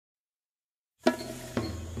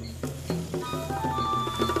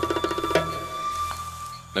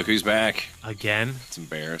Look who's back. Again? It's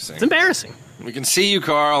embarrassing. It's embarrassing. We can see you,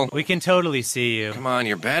 Carl. We can totally see you. Come on,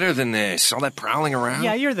 you're better than this. All that prowling around.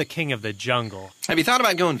 Yeah, you're the king of the jungle. Have you thought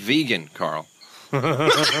about going vegan, Carl?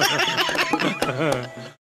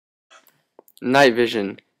 Night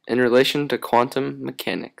vision in relation to quantum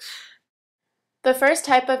mechanics. The first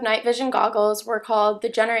type of night vision goggles were called the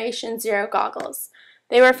Generation Zero goggles.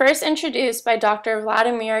 They were first introduced by Dr.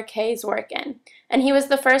 Vladimir K. Zworykin, and he was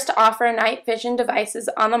the first to offer night vision devices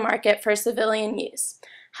on the market for civilian use.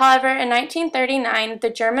 However, in 1939, the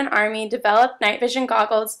German Army developed night vision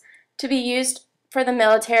goggles to be used for the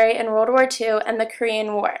military in World War II and the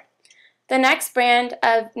Korean War. The next brand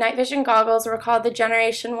of night vision goggles were called the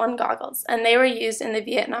Generation 1 goggles, and they were used in the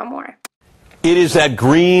Vietnam War. It is that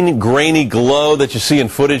green, grainy glow that you see in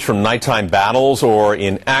footage from nighttime battles or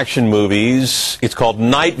in action movies. It's called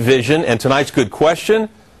night vision, and tonight's good question,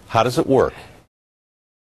 how does it work?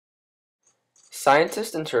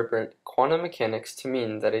 Scientists interpret quantum mechanics to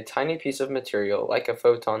mean that a tiny piece of material, like a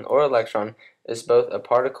photon or electron, is both a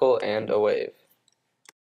particle and a wave.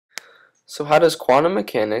 So how does quantum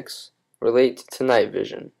mechanics relate to night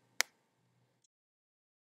vision?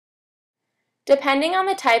 Depending on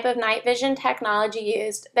the type of night vision technology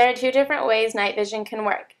used, there are two different ways night vision can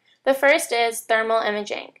work. The first is thermal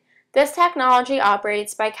imaging. This technology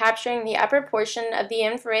operates by capturing the upper portion of the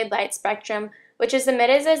infrared light spectrum, which is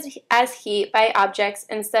emitted as heat by objects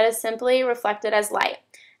instead of simply reflected as light.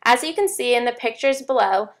 As you can see in the pictures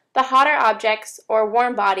below, the hotter objects, or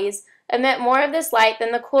warm bodies, emit more of this light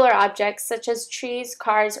than the cooler objects such as trees,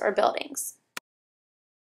 cars, or buildings.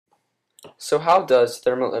 So how does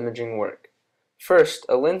thermal imaging work? First,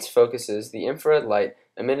 a lens focuses the infrared light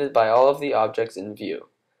emitted by all of the objects in view.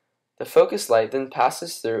 The focused light then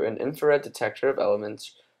passes through an infrared detector of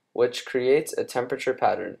elements, which creates a temperature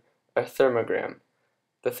pattern, a thermogram.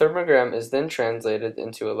 The thermogram is then translated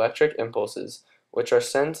into electric impulses, which are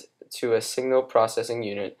sent to a signal processing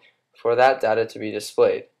unit for that data to be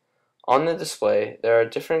displayed. On the display, there are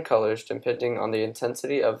different colors depending on the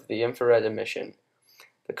intensity of the infrared emission.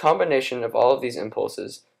 The combination of all of these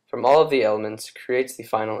impulses from all of the elements creates the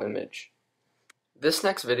final image. This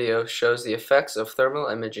next video shows the effects of thermal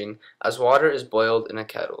imaging as water is boiled in a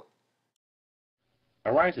kettle.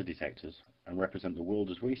 Our eyes are detectors and represent the world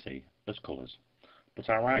as we see, as colours. But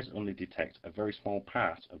our eyes only detect a very small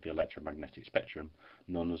part of the electromagnetic spectrum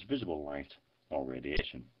known as visible light or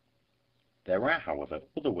radiation. There are, however,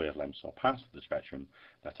 other wavelengths or parts of the spectrum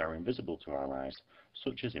that are invisible to our eyes,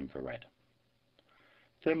 such as infrared.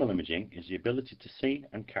 Thermal imaging is the ability to see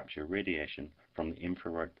and capture radiation from the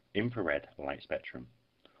infrared light spectrum.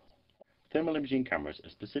 Thermal imaging cameras are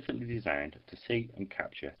specifically designed to see and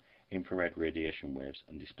capture infrared radiation waves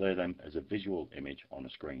and display them as a visual image on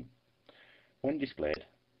a screen. When displayed,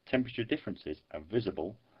 temperature differences are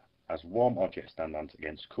visible as warm objects stand out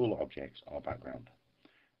against cooler objects or background.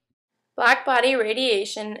 Blackbody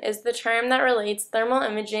radiation is the term that relates thermal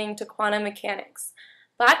imaging to quantum mechanics.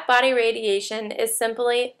 Blackbody radiation is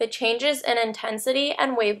simply the changes in intensity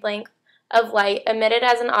and wavelength of light emitted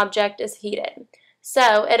as an object is heated.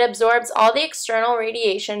 So, it absorbs all the external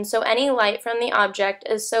radiation, so any light from the object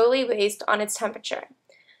is solely based on its temperature.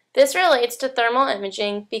 This relates to thermal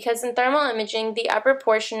imaging because in thermal imaging, the upper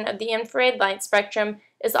portion of the infrared light spectrum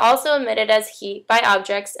is also emitted as heat by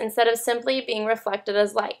objects instead of simply being reflected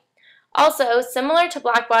as light. Also, similar to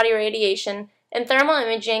blackbody radiation, in thermal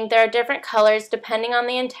imaging, there are different colors depending on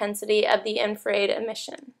the intensity of the infrared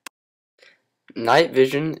emission. Night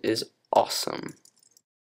vision is awesome.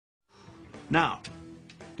 Now,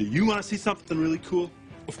 do you want to see something really cool?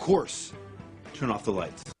 Of course. Turn off the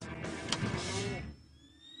lights.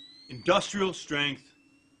 Industrial strength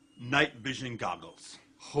night vision goggles.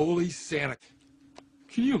 Holy Santa.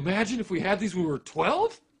 Can you imagine if we had these when we were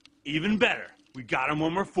 12? Even better, we got them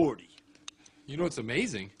when we're 40. You know what's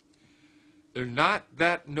amazing? They're not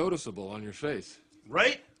that noticeable on your face.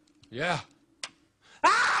 Right? Yeah.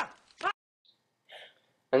 Ah!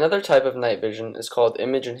 Another type of night vision is called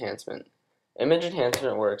image enhancement. Image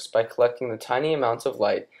enhancement works by collecting the tiny amounts of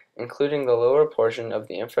light, including the lower portion of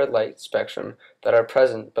the infrared light spectrum, that are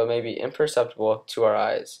present but may be imperceptible to our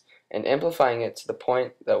eyes, and amplifying it to the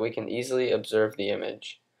point that we can easily observe the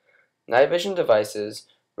image. Night vision devices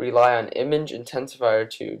rely on image intensifier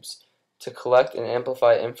tubes to collect and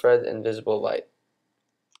amplify infrared and visible light.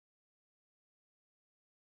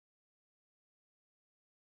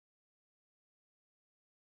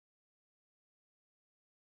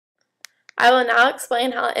 I will now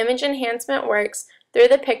explain how image enhancement works through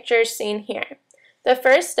the pictures seen here. The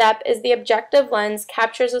first step is the objective lens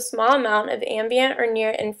captures a small amount of ambient or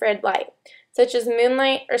near infrared light, such as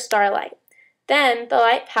moonlight or starlight. Then, the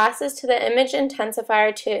light passes to the image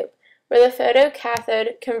intensifier tube, where the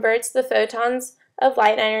photocathode converts the photons of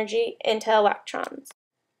light energy into electrons.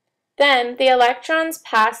 Then, the electrons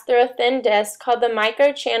pass through a thin disc called the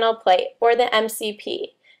microchannel plate, or the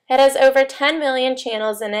MCP. It has over 10 million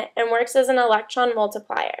channels in it and works as an electron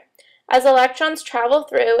multiplier. As electrons travel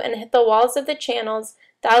through and hit the walls of the channels,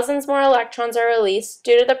 thousands more electrons are released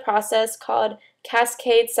due to the process called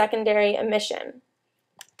cascade secondary emission.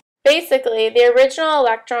 Basically, the original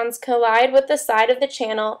electrons collide with the side of the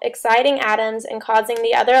channel, exciting atoms and causing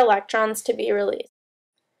the other electrons to be released.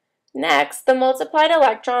 Next, the multiplied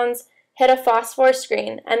electrons hit a phosphor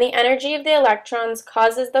screen, and the energy of the electrons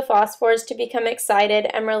causes the phosphors to become excited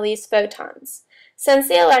and release photons. Since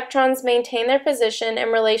the electrons maintain their position in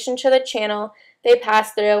relation to the channel they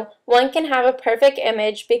pass through, one can have a perfect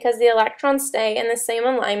image because the electrons stay in the same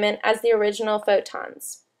alignment as the original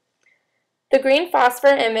photons. The green phosphor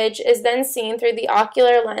image is then seen through the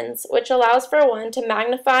ocular lens, which allows for one to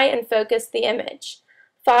magnify and focus the image.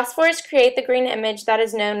 Phosphors create the green image that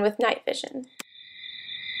is known with night vision.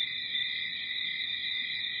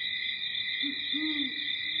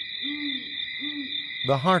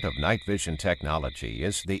 The heart of night vision technology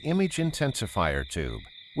is the image intensifier tube,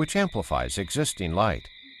 which amplifies existing light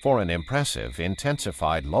for an impressive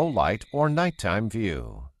intensified low light or nighttime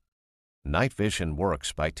view. Night vision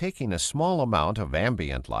works by taking a small amount of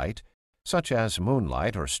ambient light, such as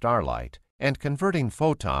moonlight or starlight, and converting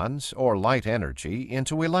photons or light energy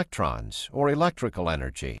into electrons or electrical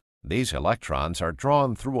energy. These electrons are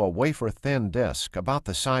drawn through a wafer-thin disk about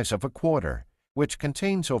the size of a quarter, which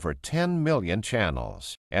contains over 10 million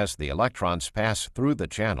channels. As the electrons pass through the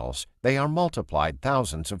channels, they are multiplied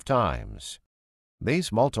thousands of times.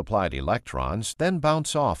 These multiplied electrons then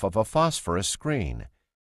bounce off of a phosphorus screen,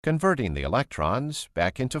 converting the electrons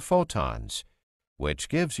back into photons, which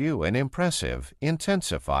gives you an impressive,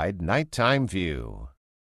 intensified nighttime view.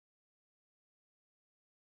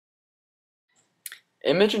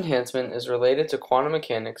 Image enhancement is related to quantum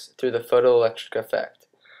mechanics through the photoelectric effect.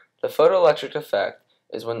 The photoelectric effect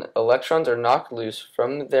is when electrons are knocked loose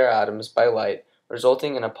from their atoms by light,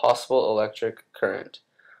 resulting in a possible electric current.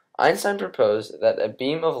 Einstein proposed that a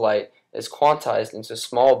beam of light is quantized into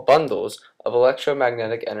small bundles of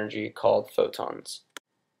electromagnetic energy called photons.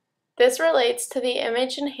 This relates to the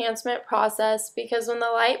image enhancement process because when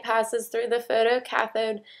the light passes through the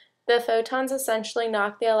photocathode, the photons essentially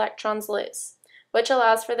knock the electrons loose, which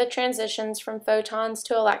allows for the transitions from photons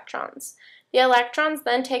to electrons. The electrons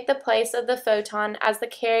then take the place of the photon as the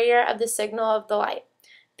carrier of the signal of the light.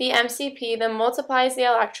 The MCP then multiplies the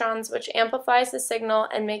electrons, which amplifies the signal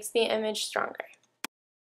and makes the image stronger.